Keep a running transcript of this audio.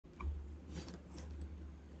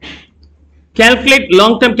Calculate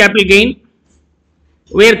long-term capital gain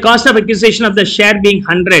where cost of acquisition of the share being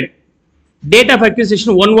 100. Date of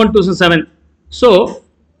acquisition 1/1/2007. So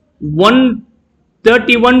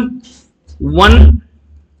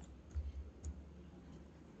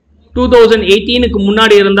 1/31/1/2018 க்கு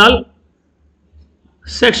முன்னாடி இருந்தால்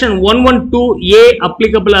section 112A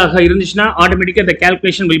applicable ஆக இருந்துச்சுனா automatically the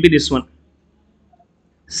calculation will be this one.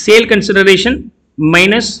 Sale consideration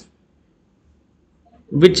minus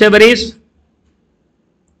whichever is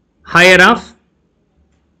higher of,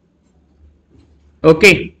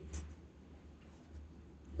 okay,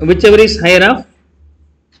 whichever is higher of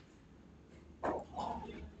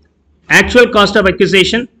actual cost of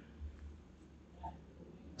acquisition.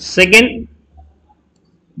 Second,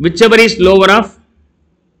 whichever is lower of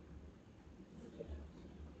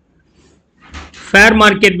fair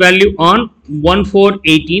market value on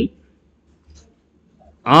 1/4/18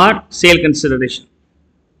 or sale consideration.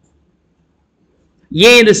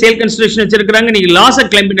 ஏன் இந்த sale consideration வச்சிருக்காங்க? நீங்க loss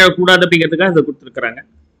claim பண்ண கூடாது அப்படிங்கிறதுக்காக இத கொடுத்திருக்காங்க.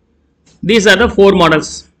 These are the four models.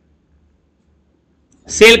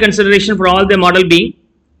 Sale consideration for all the model being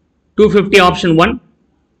 250 option 1,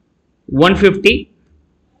 150,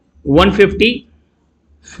 150,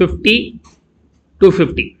 50,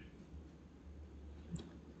 250.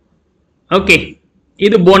 Okay,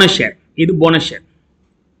 இது bonus share. இது bonus share.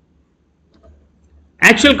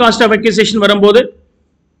 Actual cost of acquisition வரும்போது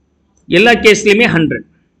எல்லா கேஸ்லயுமே 100.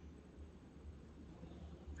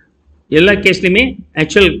 எல்லா கேஸ்லயுமே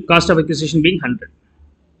actual cost of acquisition being 100.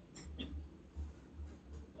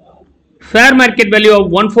 Fair market value of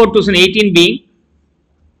 1/4/2018 being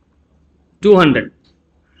 200.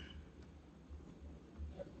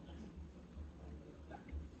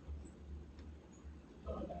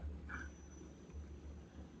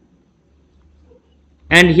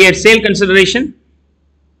 And here sale consideration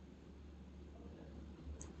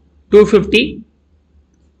 250,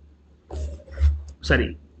 sorry,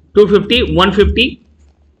 250, 150,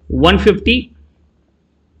 150,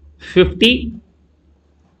 50,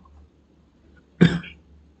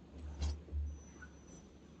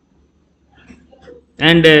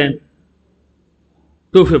 and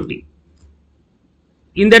 250.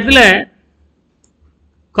 இந்த இடத்துல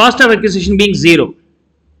cost of acquisition being 0.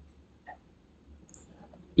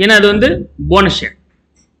 ஏன்னா அது வந்து போனஸ் ஷேர்.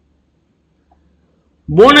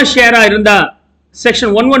 போனஸ் ஷேரா இருந்தா section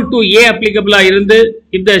 112A applicable இருந்து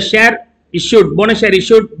if the share issued, bonus share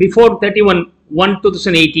issued before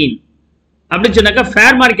 31/1/2018 அப்படி சொன்னாக்க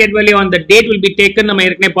fair market value on the date will be taken. நம்ம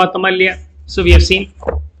ஏற்கனவே பார்த்தோமா இல்லையா? So we have seen,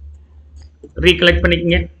 recollect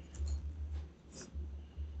பண்ணிக்கங்க.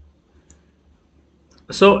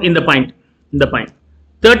 So in the point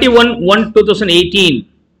 31/1/2018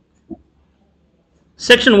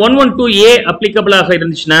 section 112A applicable ஆக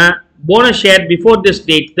இருந்துச்சுனா bonus share before this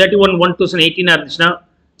date 31/1/2018 இருந்துச்சுனா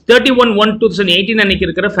 31/1/2018 அன்னைக்கு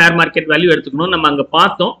இருக்கிற fair market value எடுத்துக்கணும். நம்ம அங்க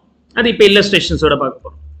பார்த்தோம். அது இப்போ illustrationsோட பார்க்க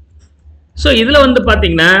போறோம். சோ இதுல வந்து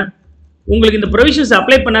பாத்தீங்கன்னா உங்களுக்கு இந்த provisions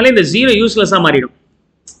அப்ளை பண்ணாலே இந்த 0 யூஸ்லெஸ்ஸா மாறிடும்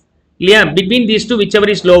இல்லையா? between these two whichever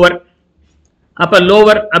is lower, அப்ப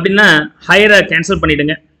lower அப்படினா higher கேன்சல்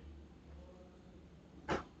பண்ணிடுங்க.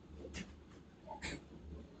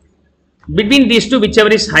 Between these two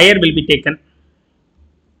whichever is higher will be taken.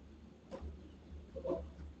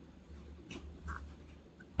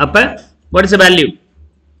 Upper, what is the value?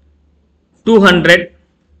 200,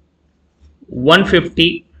 150,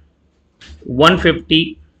 150,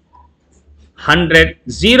 100,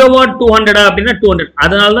 0 or 200 அப்படினா 200.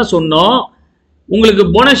 அதனால தான் சொன்னோம் உங்களுக்கு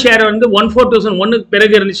போனஸ் ஷேர் வந்து 1/4/2001 க்கு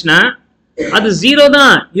பிறகு இருந்துச்சுனா அது 0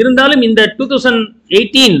 தான் இருந்தாலும் இந்த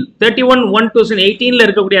 2018 31/1/2018 ல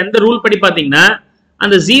இருக்கக்கூடிய அந்த ரூல் படி பாத்தீங்கன்னா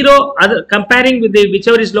அந்த 0 அது comparing with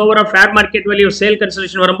whichever is lower of fair market value or sale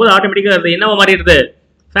consideration வரும்போது ஆட்டோமேட்டிக்கா அது என்னவா மாறிடுது?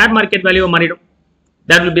 fair market value மாறிடும்.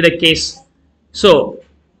 that will be the case. so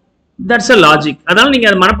that's a logic. அதனால நீங்க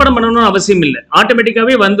அத மனப்பாடம் பண்ணனும்னு அவசியம் இல்ல,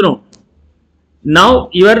 ஆட்டோமேட்டிக்காவே வந்துரும். now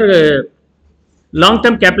your long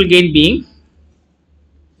term capital gain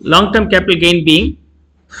being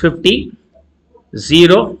 50,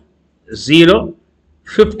 0, 0,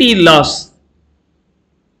 50 loss.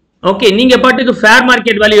 okay, நீங்க பாட்டுக்கு fair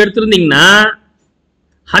market value எடுத்துருந்தீங்கன்னா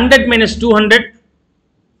 100 minus 200,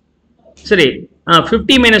 சரி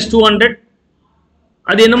 50 minus 200,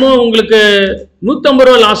 அது என்னமோ உங்களுக்கு 150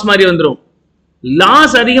 ரூபாய் லாஸ் மாதிரி வந்துரும்.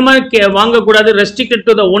 லாஸ் அதிகமா வாங்க கூடாது, restricted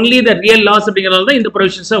to the only the real loss அப்படிங்கறதால தான் இந்த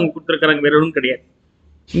ப்ரொவிஷன்ஸ் அவங்க கொடுத்திருக்காங்க, வேற ஒண்ணும் கிடையாது.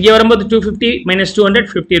 இங்க வரும்போது 250 minus 200,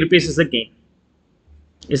 50 rupees is the gain.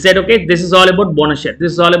 Is that okay? This is all about bonus share.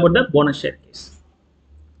 This is all about the bonus share case.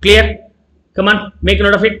 Clear? Come on, make a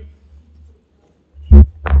note of it.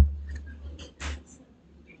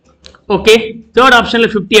 Okay, third option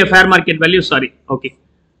 50 a fair market value. Sorry, okay,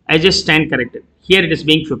 I just stand corrected. Here it is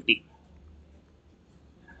being 50.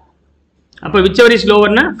 அப்போ whichever is lower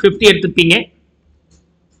na 50 எடுத்துப்பீங்க.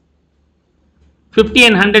 50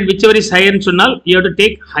 and 100 whichever is higher ன்னு சொன்னால் you have to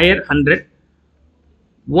take higher 100.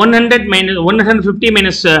 100 minus 150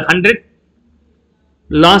 minus 100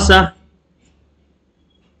 loss.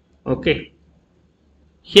 Okay,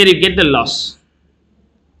 here you get the loss.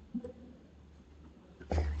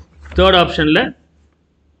 Third option la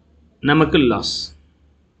namakku loss.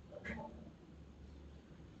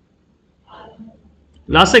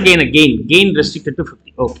 Loss again, gain restricted to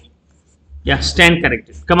 50. Okay, yeah, stand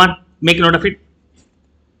corrected. Come on, make a note of it.